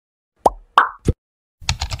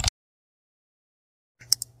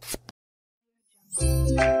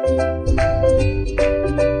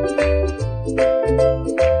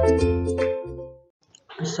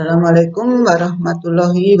Assalamualaikum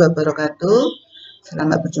warahmatullahi wabarakatuh.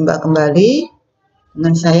 Selamat berjumpa kembali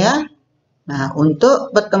dengan saya. Nah,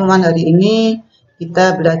 untuk pertemuan hari ini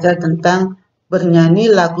kita belajar tentang bernyanyi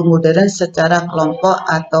lagu modern secara kelompok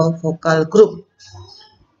atau vokal grup.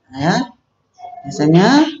 Nah, ya,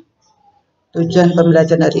 biasanya tujuan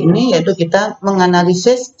pembelajaran hari ini yaitu kita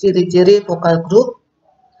menganalisis ciri-ciri vokal grup.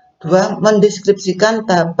 2. Mendeskripsikan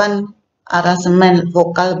tahapan aransemen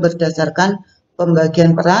vokal berdasarkan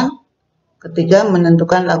pembagian peran. 3.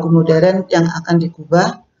 Menentukan lagu modern yang akan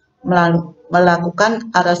diubah, melakukan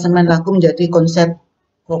aransemen lagu menjadi konsep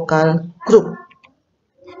vokal grup.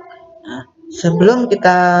 Nah, sebelum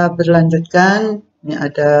kita berlanjutkan, ini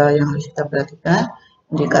ada yang harus kita perhatikan,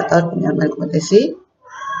 indikator penyampaian kompetisi,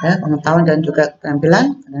 ya, pengetahuan dan juga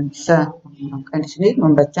keterampilan. Kalian bisa mengembangkan di sini,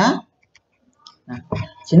 membaca. Nah,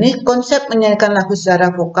 sini konsep menyanyikan lagu secara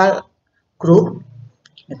vokal grup.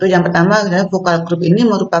 Itu yang pertama adalah vokal grup ini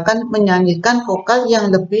merupakan menyanyikan vokal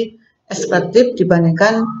yang lebih ekspresif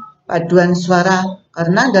dibandingkan paduan suara,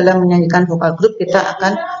 karena dalam menyanyikan vokal grup kita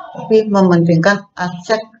akan lebih mementingkan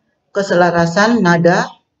aspek keselarasan nada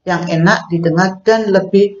yang enak didengar dan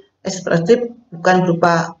lebih ekspresif, bukan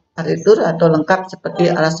berupa partitur atau lengkap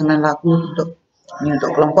seperti aransemen lagu untuk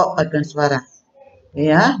kelompok paduan suara.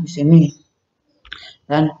 Ya, di sini.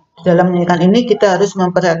 Dan dalam menyanyikan ini kita harus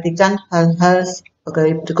memperhatikan hal-hal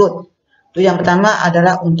sebagai berikut. Itu yang pertama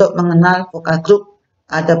adalah untuk mengenal vokal grup.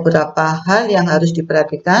 Ada beberapa hal yang harus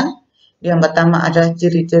diperhatikan. Yang pertama adalah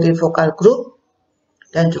ciri-ciri vokal grup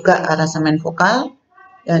dan juga aransemen vokal.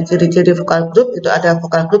 Yang ciri-ciri vokal grup itu ada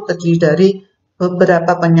vokal grup terdiri dari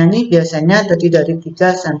beberapa penyanyi, biasanya terdiri dari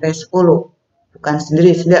 3 sampai 10. Bukan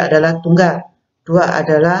sendiri adalah tunggal. 2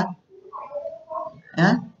 adalah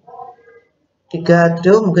 3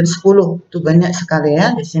 trio, mungkin 10. Itu banyak sekali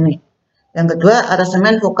ya di sini. Yang kedua,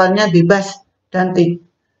 aransemen vokalnya bebas dan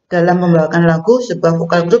dalam membawakan lagu, sebuah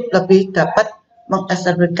vokal grup lebih dapat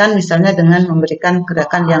mengekspresikan misalnya dengan memberikan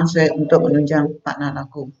gerakan yang sesuai untuk menunjang makna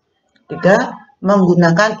lagu. 3.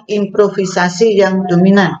 Menggunakan improvisasi yang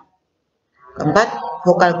dominan. 4.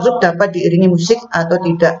 Vokal grup dapat diiringi musik atau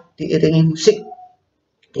tidak diiringi musik,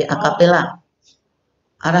 di akapela.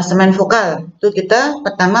 Aransemen vokal itu kita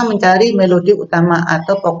pertama mencari melodi utama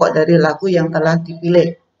atau pokok dari lagu yang telah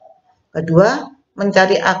dipilih. Kedua,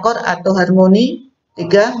 mencari akor atau harmoni.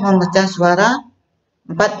 3. Memecah suara.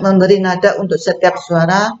 4. Memberi nada untuk setiap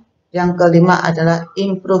suara. Yang kelima adalah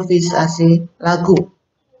improvisasi lagu.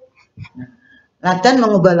 Latihan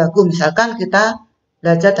mengubah lagu, misalkan kita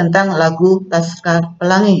belajar tentang lagu Laskar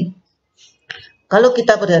Pelangi. Kalau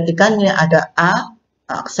kita perhatikan ini ada A,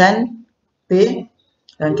 aksen, B,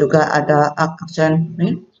 dan juga ada aksen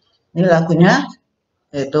ini lagunya,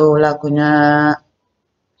 yaitu lagunya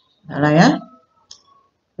ya.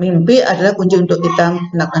 Mimpi adalah kunci untuk kita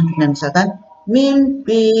melakukan dengan misalkan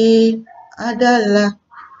mimpi adalah,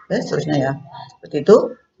 seterusnya ya. Seperti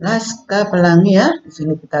itu, Laskar Pelangi ya. Di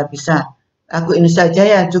sini kita bisa lagu ini saja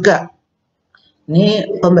ya juga.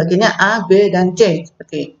 Ini pembagiannya A, B, dan C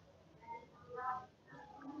seperti.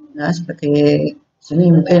 Nah, seperti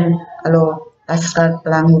sini mungkin kalau Laskar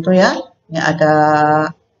Pelangi itu ya, ini ada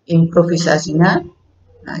improvisasinya.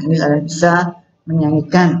 Nah, ini kalian bisa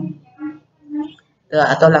menyanyikan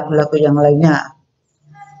atau lagu-lagu yang lainnya.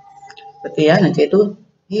 Seperti ya, nanti itu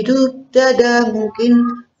hidup tiada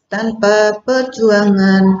mungkin tanpa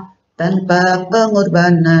perjuangan, tanpa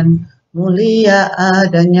pengorbanan, mulia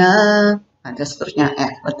adanya. Ada seterusnya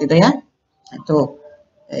seperti itu ya. Itu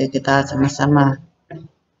kita sama-sama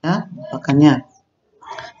ya, makanya.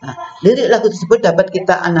 Nah, lirik lagu tersebut dapat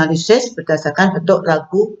kita analisis berdasarkan bentuk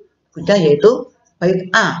lagu punya, yaitu bait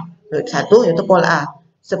A, bait 1 yaitu pola A.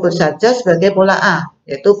 Sebut saja sebagai pola A,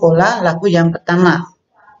 yaitu pola lagu yang pertama.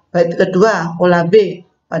 Bait kedua, pola B.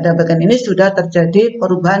 Pada bagian ini sudah terjadi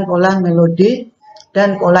perubahan pola melodi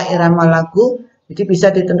dan pola irama lagu, jadi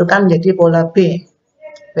bisa ditentukan menjadi pola B.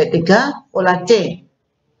 Bait 3, pola C.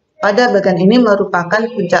 Pada bagian ini merupakan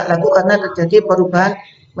puncak lagu karena terjadi perubahan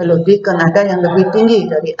melodi ke nada yang lebih tinggi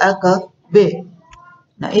dari A ke B.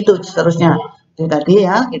 Nah, itu seterusnya. Jadi tadi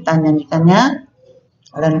ya kita nyanyikannya,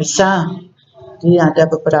 kalian bisa. Jadi ada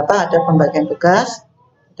beberapa, ada pembagian tugas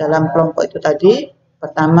dalam kelompok itu tadi.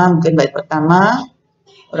 Pertama mungkin bait pertama,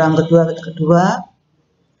 orang kedua bait kedua,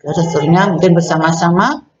 dan seterusnya mungkin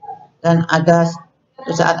bersama-sama, dan ada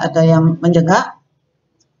suatu saat ada yang menjengak.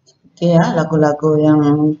 Seperti ya lagu-lagu yang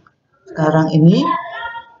sekarang ini.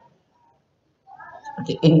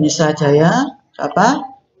 Seperti Indonesia Jaya,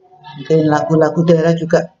 mungkin lagu-lagu daerah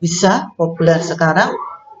juga bisa populer sekarang.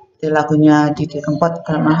 Seperti lagunya Didi Kempot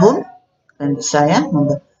Almarhum, dan bisa ya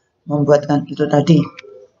membuatkan itu tadi.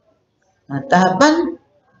 Nah, tahapan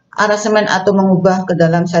aransemen atau mengubah ke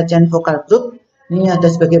dalam sajian vokal group, ini ada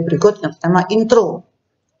sebagai berikut. Yang pertama, intro.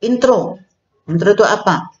 Intro itu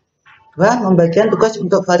apa? Dua, membagikan tugas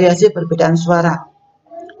untuk variasi perbedaan suara.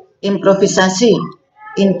 Improvisasi.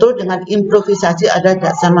 Intro dengan improvisasi ada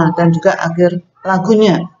tidak sama, dan juga akhir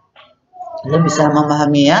lagunya. Kalian bisa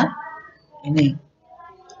memahami ya. Ini.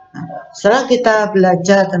 Nah, setelah kita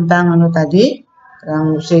belajar tentang tadi,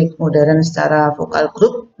 tentang musik modern secara vokal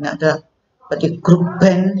group, ini ada seperti grup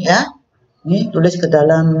band ya. Ini tulis ke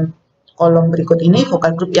dalam kolom berikut ini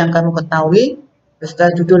vokal group yang kamu ketahui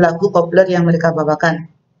beserta judul lagu populer yang mereka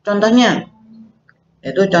bawakan. Contohnya,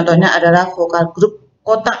 yaitu contohnya adalah vokal grup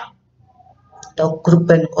Kotak atau grup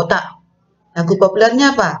band Kotak. Lagu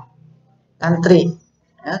populernya apa? Country.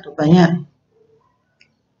 Ya, itu banyak.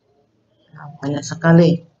 Nah, banyak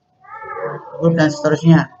sekali. Grup dan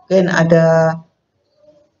seterusnya. Mungkin ada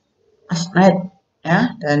Asnet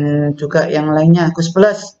ya, dan juga yang lainnya, Gus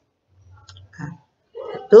Plus. Nah,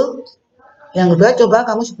 itu yang kedua, coba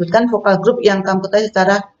kamu sebutkan vokal grup yang kamu ketahui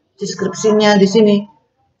secara deskripsinya di sini.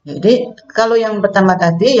 Jadi kalau yang pertama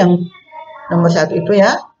tadi, yang nomor 1 itu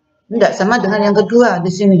ya, tidak sama dengan yang kedua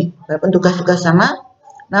di sini. Walaupun tugas-tugas sama,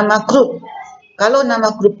 nama grup. Kalau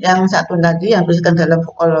nama grup yang satu tadi yang tuliskan dalam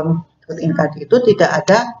kolom ini tadi itu tidak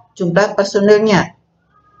ada jumlah personilnya.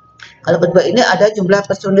 Kalau kedua ini ada jumlah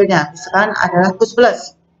personilnya, misalkan adalah Gus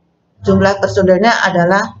Plus. Jumlah personilnya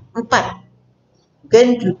adalah 4. Mungkin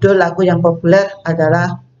judul lagu yang populer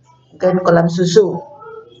adalah mungkin Kolam Susu.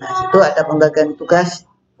 Nah, situ ada pembagian tugas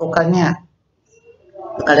vokalnya.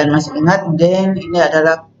 Kalian masih ingat, mungkin ini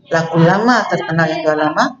adalah lagu lama terkenal yang sudah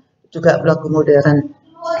lama, juga lagu modern.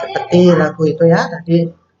 Seperti lagu itu ya,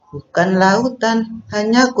 tadi. Bukan lautan,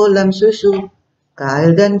 hanya kolam susu.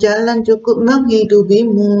 Kail dan jalan cukup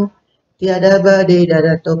menghidupimu. Tiada badai,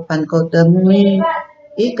 tiada topan kau temui.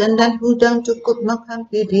 Ikan dan udang cukup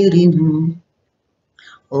menghampiri dirimu.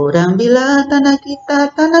 Orang bila tanah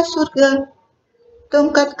kita tanah surga.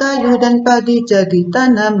 Tongkat kayu dan padi jadi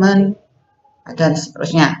tanaman. Dan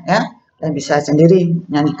seterusnya ya. Dan bisa sendiri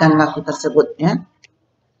menyanyikan lagu tersebut ya.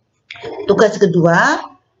 Tugas kedua,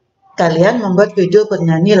 kalian membuat video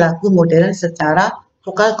bernyanyi lagu modern secara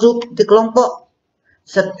vokal grup di kelompok.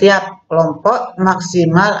 Setiap kelompok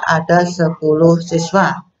maksimal ada 10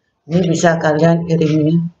 siswa. Ini bisa kalian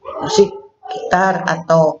iringi musik gitar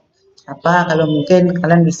atau apa, kalau mungkin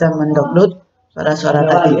kalian bisa mendownload suara-suara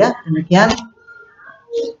tadi ya. Demikian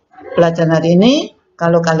pelajaran hari ini.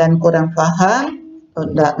 Kalau kalian kurang paham atau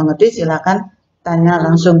tidak mengerti, silakan tanya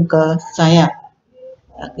langsung ke saya.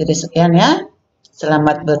 Akhirnya sekian ya.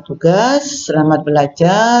 Selamat bertugas, selamat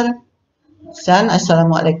belajar.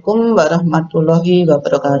 Assalamualaikum warahmatullahi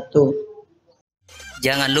wabarakatuh.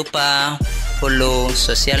 Jangan lupa follow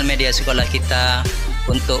sosial media sekolah kita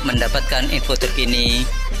untuk mendapatkan info terkini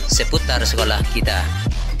seputar sekolah kita.